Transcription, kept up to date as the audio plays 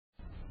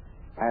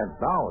And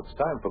now it's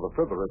time for the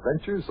further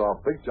adventures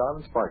of Big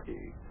John and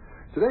Sparkie.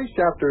 Today's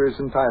chapter is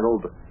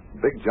entitled,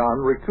 Big John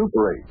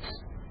Recuperates.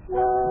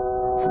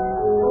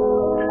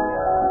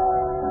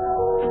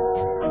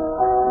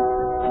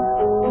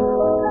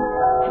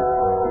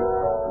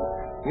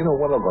 You know,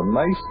 one of the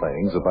nice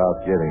things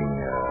about getting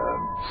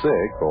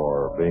sick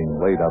or being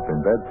laid up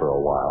in bed for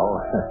a while,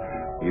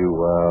 you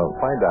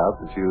find out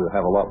that you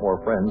have a lot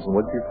more friends than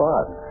what you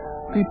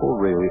thought. People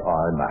really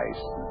are nice.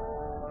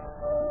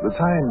 The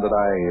time that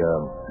I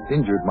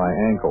injured my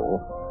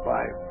ankle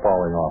by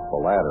falling off the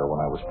ladder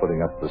when I was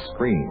putting up the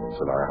screens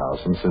at our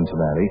house in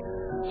Cincinnati,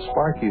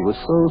 Sparkie was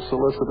so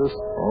solicitous.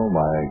 Oh,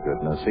 my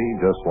goodness. He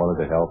just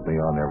wanted to help me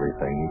on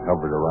everything. He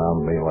hovered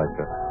around me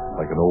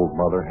like an old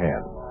mother hen.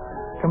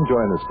 Come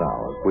join us now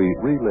as we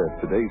relive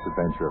today's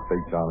adventure of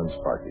Big John and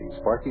Sparkie.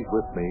 Sparkie's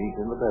with me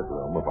in the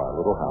bedroom of our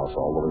little house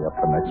all the way up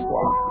the next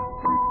block.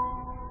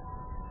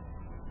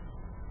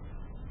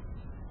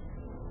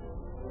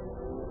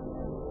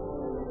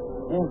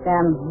 Is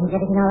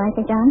everything all right,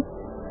 Big John?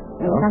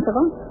 Are you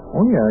comfortable?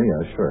 Oh,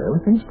 yeah, sure.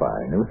 Everything's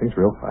fine. Everything's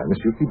real fine.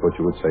 Miss Yuki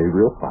Butcher would say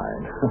real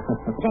fine.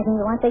 Is there anything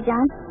you want, Big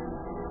John?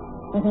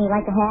 Anything you'd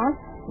like to have?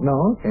 No,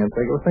 can't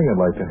think of a thing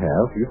I'd like to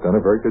have. You've done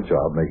a very good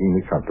job making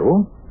me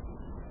comfortable.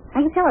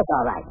 Are you sure it's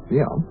all right?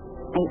 Yeah.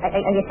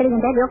 Are you sitting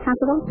in bed real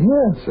comfortable?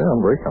 Yes,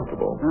 I'm very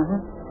comfortable. Uh-huh.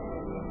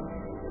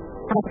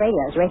 How about the radio?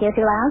 Is the radio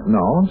too loud?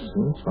 No,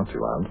 it's not too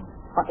loud.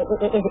 Or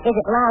is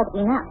it loud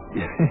enough?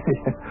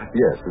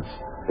 Yes,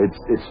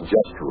 it's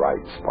just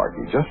right,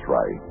 Sparkie, just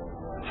right.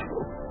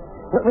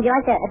 Would you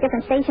like a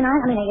different station on?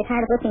 I mean, are you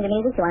tired of listening to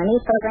music? You want a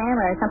news program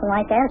or something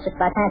like that? It's just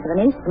about time for the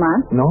news to come on.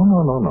 No.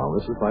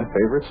 This is my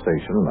favorite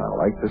station, and I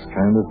like this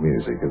kind of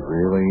music. It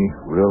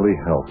really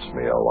helps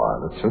me a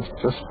lot. It's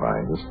just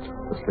fine.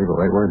 Just leave it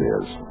right where it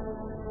is.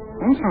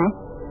 That's fine.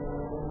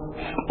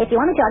 If you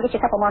wanted to, I'll get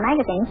you a couple more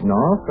magazines. No,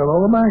 I've got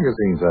all the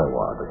magazines I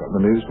want. I've got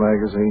the news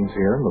magazines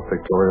here, and the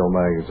pictorial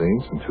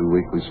magazines, and 2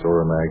 weekly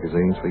story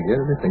magazines. We get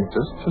everything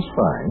just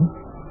fine.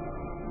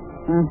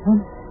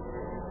 Mm-hmm.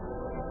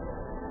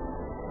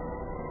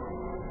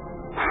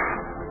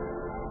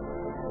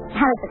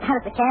 How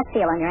does the cast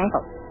feel on your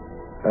ankle?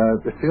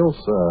 It feels,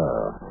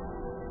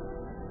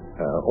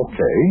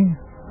 okay.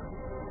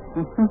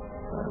 Mm-hmm.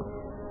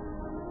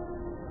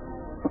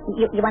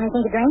 You want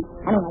anything to drink?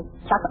 I mean, like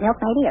chocolate milk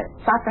maybe, or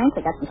soft drinks?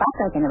 We got some soft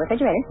drinks in the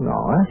refrigerator. No,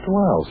 after a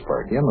while,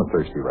 Sparkie. I'm not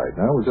thirsty right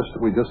now.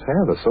 We just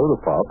had a soda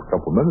pop a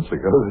couple minutes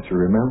ago that you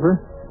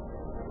remember.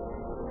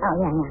 Oh,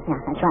 yeah,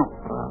 that's right.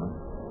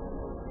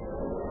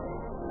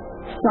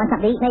 You want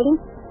something to eat, maybe?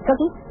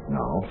 Cookies?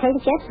 No. Potato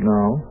chips?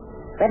 No.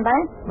 Bread and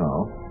butter?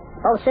 No.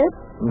 Bowl of soup?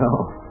 No.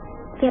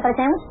 Peanut butter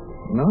sandwich?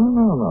 No.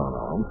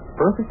 I'm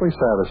perfectly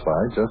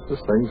satisfied just as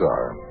things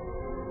are.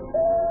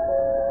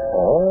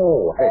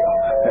 Oh, hey.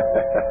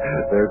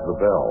 There's the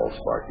bell,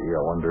 Sparkie.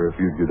 I wonder if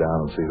you'd go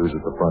down and see who's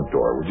at the front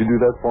door. Would you do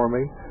that for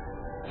me?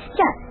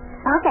 Sure.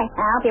 Okay,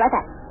 I'll be right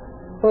back.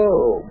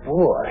 Oh,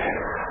 boy.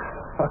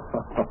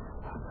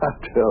 I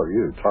tell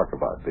you, talk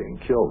about being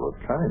killed with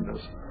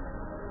kindness.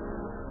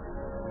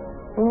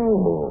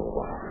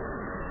 Oh.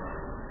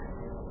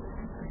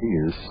 He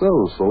is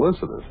so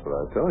solicitous, but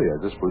I tell you, I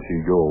just wish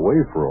he'd go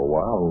away for a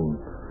while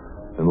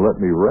and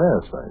let me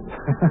rest.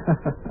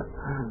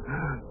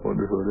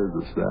 Wonder who it is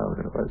that's down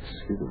here.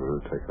 Excuse me,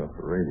 better take off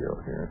the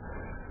radio here.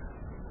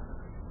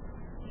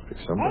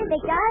 Hey,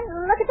 Big John,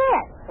 look at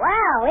that.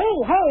 Wow,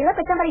 hey, look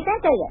what somebody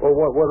sent to you. Oh,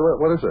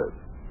 what is it?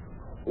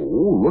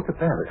 Oh, look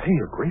at that. Hey,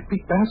 a great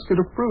big basket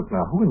of fruit.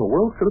 Now, who in the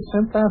world could have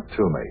sent that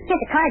to me?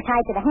 Just a card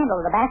tied to the handle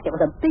of the basket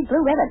with a big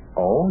blue ribbon.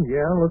 Oh,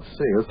 yeah, let's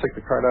see. Let's take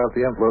the card out of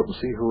the envelope and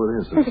see who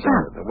it is. Who's it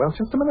from? Well,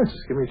 just a minute.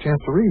 Just give me a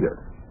chance to read it.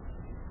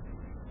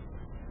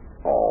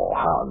 Oh,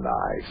 how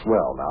nice.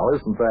 Well, now,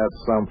 isn't that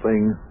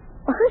something?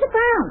 Well, who's it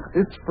from?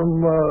 It's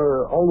from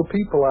all the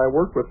people I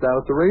work with down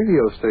at the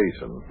radio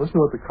station. Listen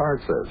to what the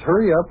card says.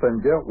 Hurry up and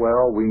get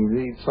well. We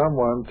need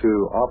someone to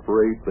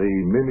operate the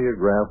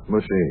mimeograph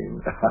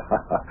machine.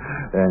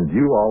 And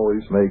you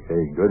always make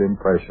a good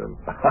impression.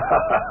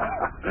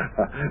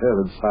 And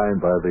it's signed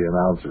by the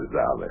announcers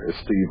down there.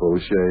 Steve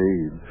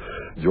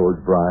O'Shea, George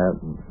Bryant,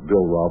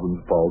 Bill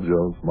Robbins, Paul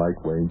Jones,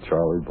 Mike Wayne,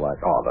 Charlie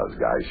Black. Oh, those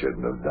guys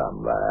shouldn't have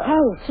done that.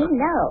 Hey, you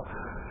know.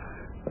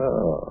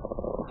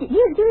 Do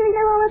you really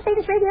know all those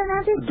famous radio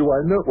announcers? Do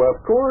I know? Well,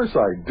 of course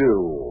I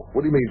do.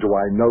 What do you mean, do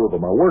I know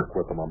them? I work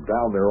with them. I'm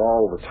down there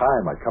all the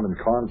time. I come in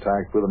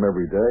contact with them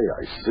every day.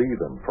 I see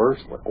them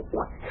personally.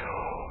 Oh,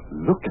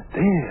 look at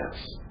this.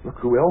 Look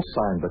who else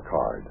signed the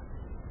card.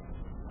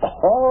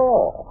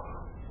 Oh,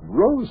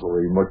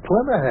 Rosalie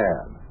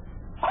McClanahan.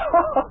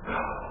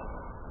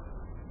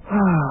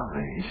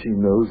 She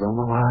knows I'm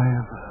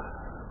alive.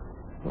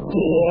 Oh.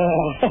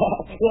 Yeah.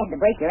 You have to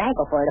break your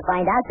ankle for her to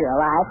find out you're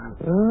alive.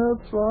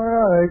 That's all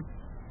right.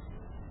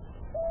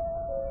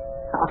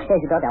 Oh,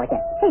 there's your doorbell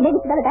again. Hey,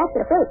 maybe it's another basket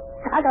of fruit.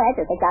 I'll go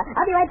answer it, Big John.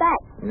 I'll be right back.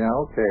 Yeah,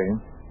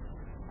 okay.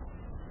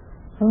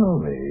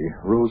 Oh, me,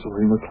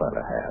 Rosalie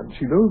McClanahan.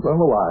 She knows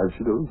I'm alive.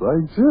 She knows I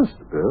exist.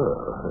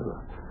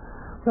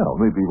 Well,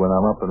 maybe when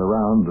I'm up and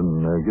around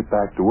and get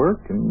back to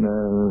work and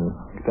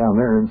get down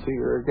there and see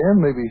her again,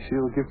 maybe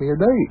she'll give me a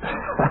date.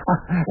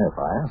 If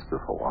I ask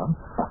her for one.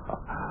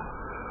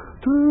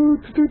 Oh,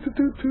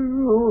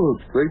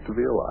 it's great to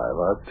be alive,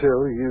 I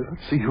tell you.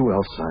 Let's see who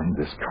else signed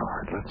this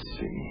card. Let's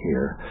see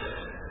here.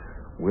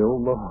 Will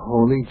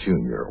Mahoney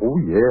Jr. Oh,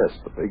 yes,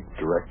 the big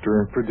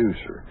director and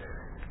producer.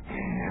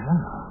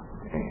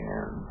 Yeah,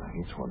 and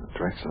he's one that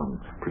directs and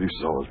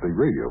produces all those big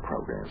radio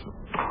programs.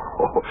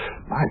 Oh,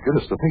 my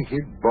goodness, to think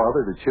he'd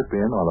bother to chip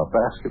in on a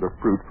basket of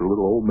fruit for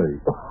little old me.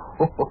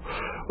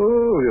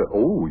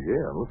 Oh,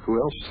 yeah, look who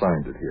else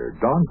signed it here.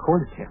 Don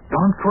Corticamp.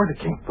 Don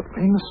Corticamp, the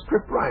famous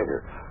strip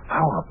writer.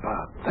 How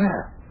about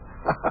that?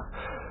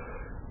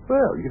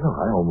 Well,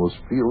 I almost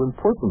feel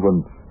important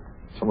when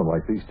someone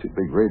like these two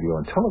big radio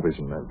and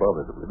television men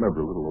bother to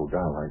remember a little old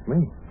guy like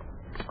me.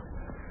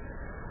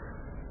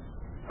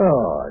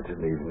 Oh, I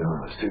didn't even know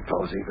those two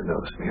fellows even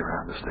noticed me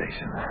around the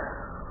station.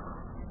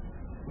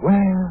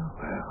 Well,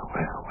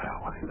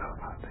 what do you know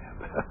about that?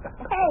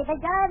 Hey,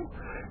 Big John.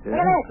 Yeah. Look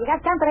at this. You got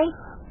company.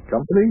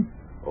 Company?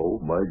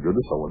 Oh, my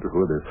goodness, I wonder who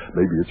it is.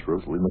 Maybe it's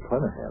Rosalie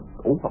McClanahan.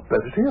 Oh, I'll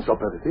bet it is.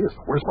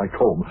 Where's my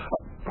comb?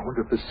 I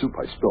wonder if this soup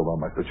I spilled on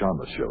my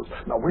pajamas shows.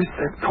 Now, where's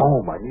that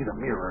comb? I need a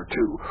mirror,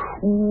 too.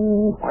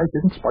 Ooh, why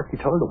didn't Sparkie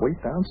tell her to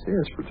wait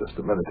downstairs for just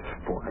a minute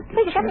before I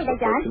get a chance to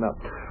freshen up?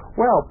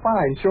 Well,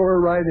 fine. Show her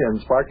right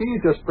in, Sparkie.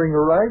 Just bring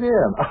her right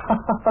in.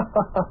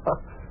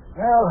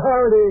 Well,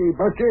 howdy,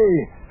 Bucky.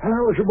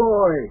 How's your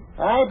boy?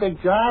 Hi,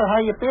 Big John. How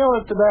you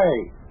feeling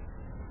today?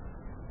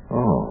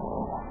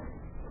 Oh,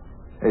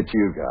 it's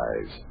you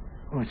guys.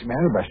 What's the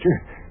matter, Buster?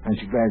 Aren't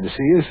you glad to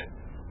see us?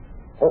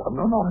 Oh,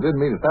 no, I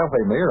didn't mean it that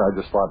way, Mayor. I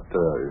just thought,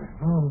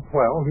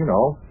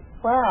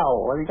 Wow,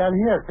 what do you got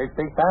here? Great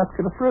big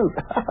basket of fruit.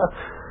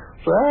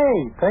 Say,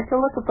 take a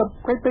look at the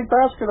great big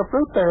basket of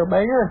fruit there,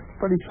 Mayor.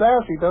 Pretty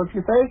sassy, don't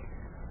you think?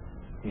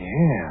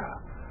 Yeah.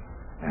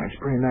 That's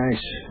pretty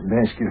nice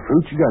basket of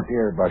fruit you got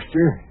there,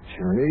 Buster.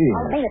 Sure is.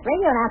 All the famous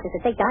radio announcers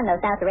that Big John knows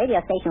down at the radio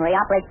station where he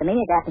operates the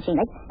mimeograph machine,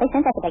 they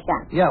sent that to Big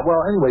John. yeah,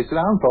 well, anyway, sit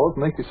down, fellas,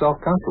 and make yourself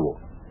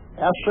comfortable.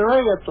 Yes,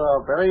 sirree. It's a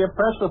very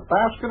impressive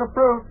basket of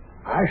fruit.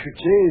 I should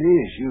say it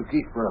is,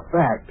 Yuki, for a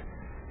fact.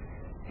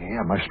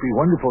 Yeah, it must be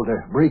wonderful to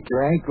break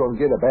your ankle and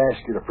get a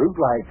basket of fruit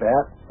like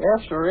that.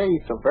 Yes, sirree.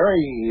 It's a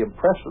very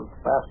impressive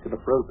basket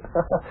of fruit.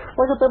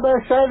 Look at them there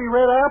shiny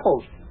red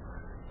apples.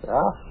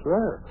 Yeah,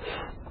 sure.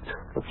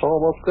 It's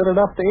almost good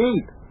enough to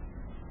eat.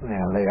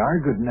 Well, they are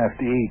good enough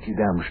to eat, you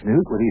dumb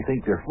snoot. What do you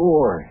think they're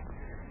for?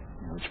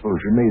 You don't suppose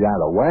they're made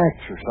out of wax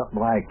or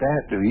something like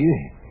that, do you?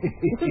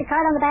 You see the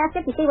card on the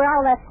basket? You see where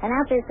all the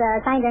announcers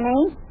signed their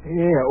names?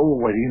 Yeah,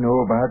 what do you know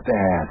about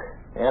that?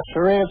 Yes,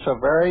 sirree. It's a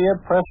very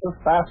impressive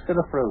basket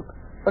of fruit.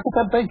 Look at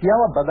them big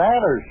yellow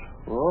bananas.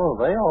 Oh,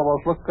 they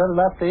almost look good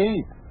enough to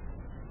eat.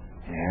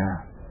 Yeah,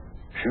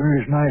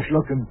 sure is nice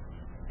looking.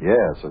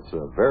 Yes, it's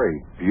a very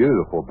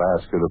beautiful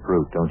basket of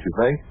fruit, don't you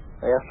think?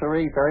 Yes,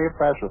 sirree. Very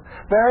impressive.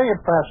 Very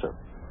impressive.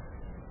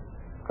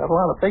 Got a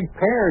lot of big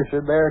pears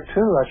in there,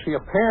 too. I see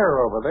a pear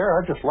over there.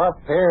 I just love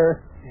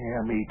pear. Yeah,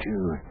 me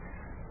too.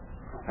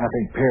 I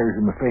think pears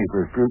are my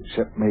favorite fruit,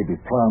 except maybe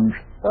plums.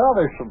 Oh,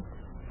 there's some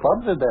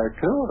plums in there,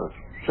 too. There's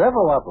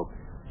several of them.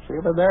 See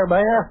them in there,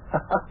 Mayor?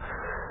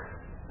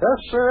 Yes,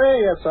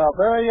 sirree. It's a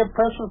very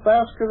impressive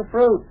basket of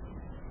fruit.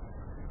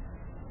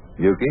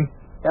 Yuki,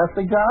 Yes,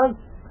 Big John?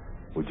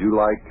 would you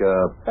like,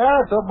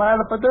 Don't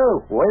mind if I do.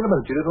 Wait a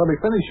minute, you didn't let me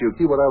finish,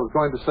 Yuki. What I was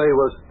going to say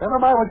was, Never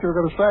mind what you were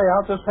going to say.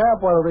 I'll just have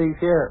one of these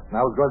here.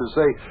 I was going to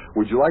say,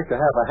 would you like to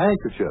have a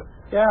handkerchief?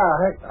 Yeah,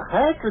 a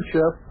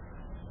handkerchief.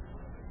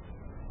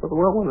 What the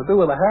world want to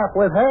do with a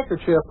half-wet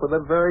handkerchief with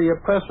a very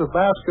impressive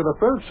basket of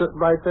fruit sitting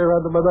right there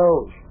under my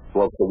nose?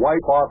 Well, it's to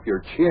wipe off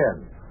your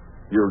chin.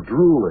 You're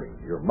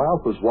drooling. Your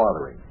mouth is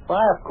watering.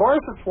 Why, of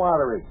course it's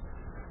watery.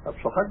 I'm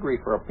so hungry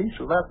for a piece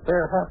of that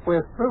there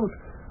half-wet fruit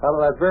out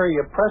of that very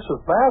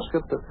impressive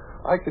basket that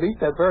I could eat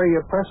that very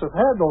impressive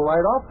handle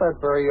right off that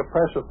very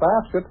impressive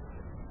basket.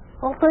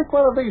 I'll take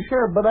one of these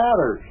here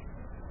bananas.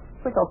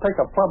 I think I'll take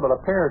a plum and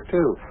a pear,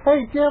 too.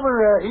 Hey, did you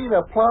ever eat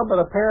a plum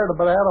and a pear and a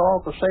banana all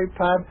at the same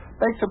time?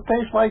 Makes them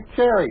taste like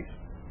cherries.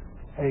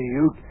 Hey,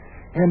 Yuke,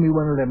 hand me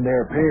one of them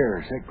there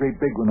pears, that great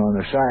big one on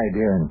the side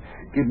there, and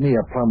give me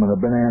a plum and a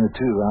banana,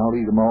 too. I'll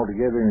eat them all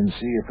together and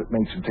see if it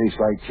makes them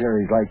taste like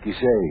cherries, like you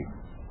say.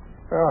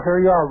 Well, here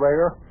you are,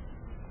 Mayor.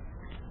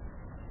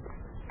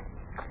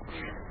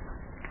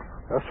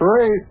 That's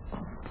right.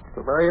 It's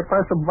a very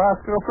impressive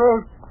basket of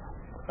fruit.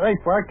 Hey,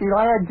 Sparkie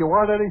lad, you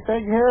want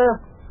anything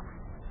here?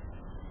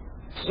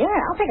 Sure,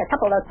 I'll take a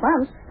couple of those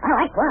plums. I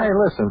like plums. Hey,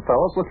 listen,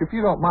 fellas, look, if you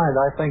don't mind,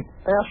 I think...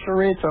 Yes, sir,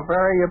 it's a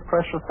very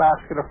impressive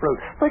basket of fruit.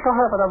 I think I'll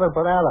have another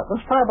banana.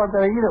 This time I'm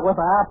going to eat it with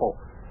an apple.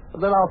 And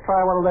then I'll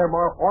try one of their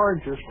more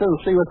oranges, too,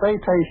 see what they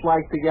taste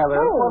like together.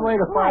 That's one way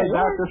to find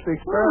out, just to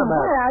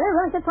experiment. They're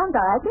really good plums,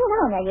 all right. You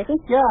know there, Yuki.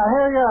 Yeah,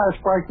 here you are,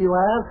 Sparkie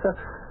lad.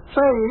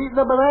 Say, eating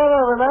a banana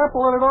and an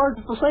apple and an orange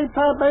at the same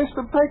time makes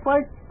them taste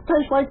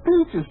like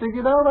peaches. Did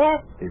you know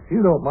that? If you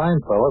don't mind,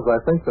 fellas, I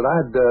think that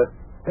I'd,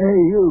 Hey,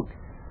 Yuke,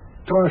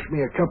 toss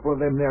me a couple of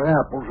them there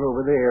apples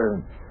over there.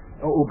 And,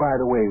 oh, by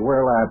the way,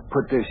 where'll I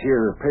put this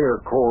here pear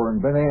core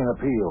and banana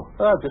peel?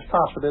 I'll just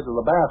toss it into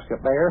the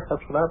basket, Mayor.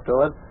 That's what I'm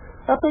doing.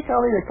 I think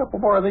I'll eat a couple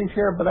more of these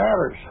here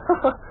bananas.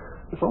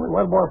 There's only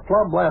one more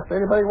plum left.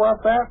 Anybody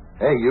want that?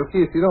 Hey,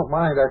 Yuki, if you don't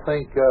mind, I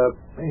think,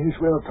 may as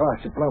well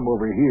toss the plum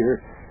over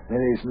here. That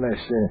is, unless,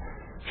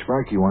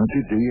 Sparkie wants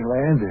it, do you,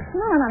 Land?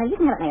 No, you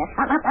can have it, Mayor.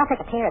 I'll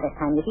take a pear this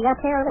time. You got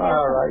a pear over there?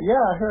 All right.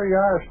 Yeah, here you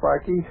are,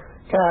 Sparkie.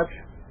 Catch.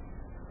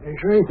 Is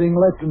there anything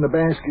left in the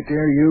basket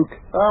there, Uke?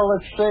 Oh,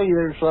 let's see.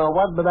 There's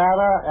one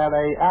banana and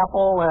an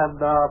apple and,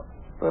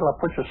 well, I'll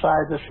push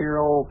aside this here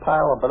old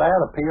pile of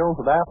banana peels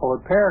and apple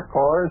and pear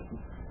cores.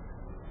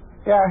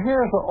 Yeah,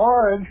 here's the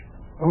orange.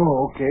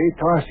 Oh, okay.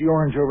 Toss the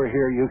orange over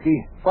here, Yuki.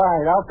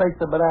 Fine, I'll take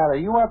the banana.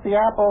 You want the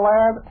apple,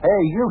 Lad?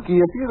 hey, Yuki,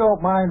 if you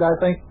don't mind, I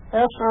think...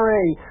 Yes,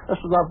 sirree. This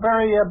is a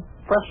very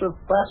impressive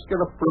basket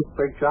of fruit,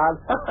 Big John.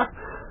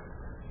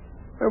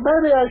 Or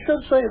maybe I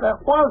should say that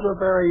was a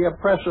very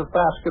impressive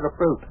basket of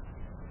fruit.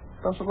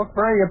 Doesn't look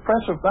very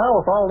impressive now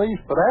with all these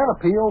banana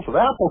peels and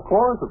apple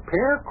cores and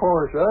pear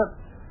cores in it.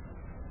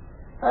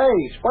 Hey,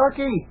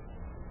 Sparkie,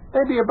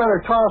 maybe you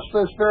better toss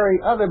this very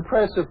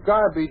unimpressive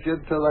garbage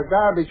into the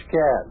garbage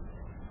can.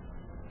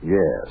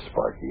 Yes,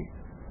 Sparkie.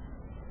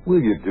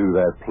 Will you do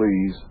that,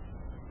 please?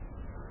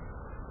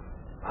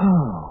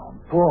 Oh,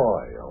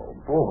 boy, oh,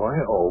 boy,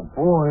 oh,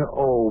 boy,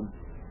 oh,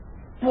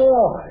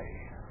 boy.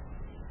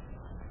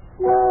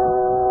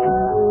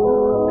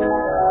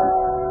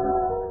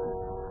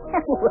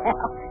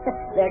 Well,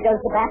 there goes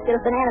the basket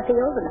of banana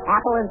peels and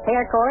apple and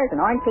pear cores and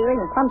orange peelings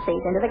and plum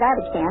seeds into the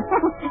garbage can.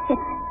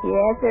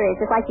 Yes, sir, it's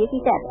just like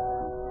Yuki said.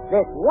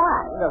 This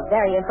was a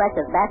very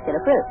impressive basket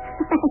of fruit.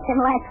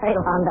 Didn't last very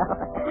long, though.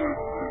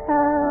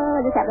 I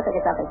just have to think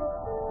of something.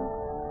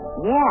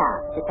 Yeah,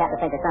 just have to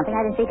think of something.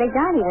 I didn't see Big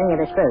John eating any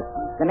of this fruit.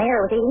 The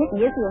mayor was eating it, and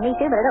Yuki and me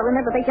too, but I don't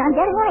remember Big John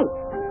getting any.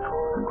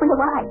 I wonder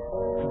why.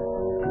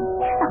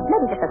 Oh,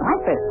 maybe he just doesn't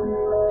like fruit.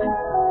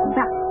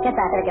 Well, guess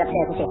I better go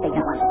upstairs and see if Big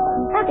John wants it.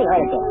 I'll see you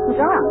later, kid. What's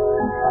wrong?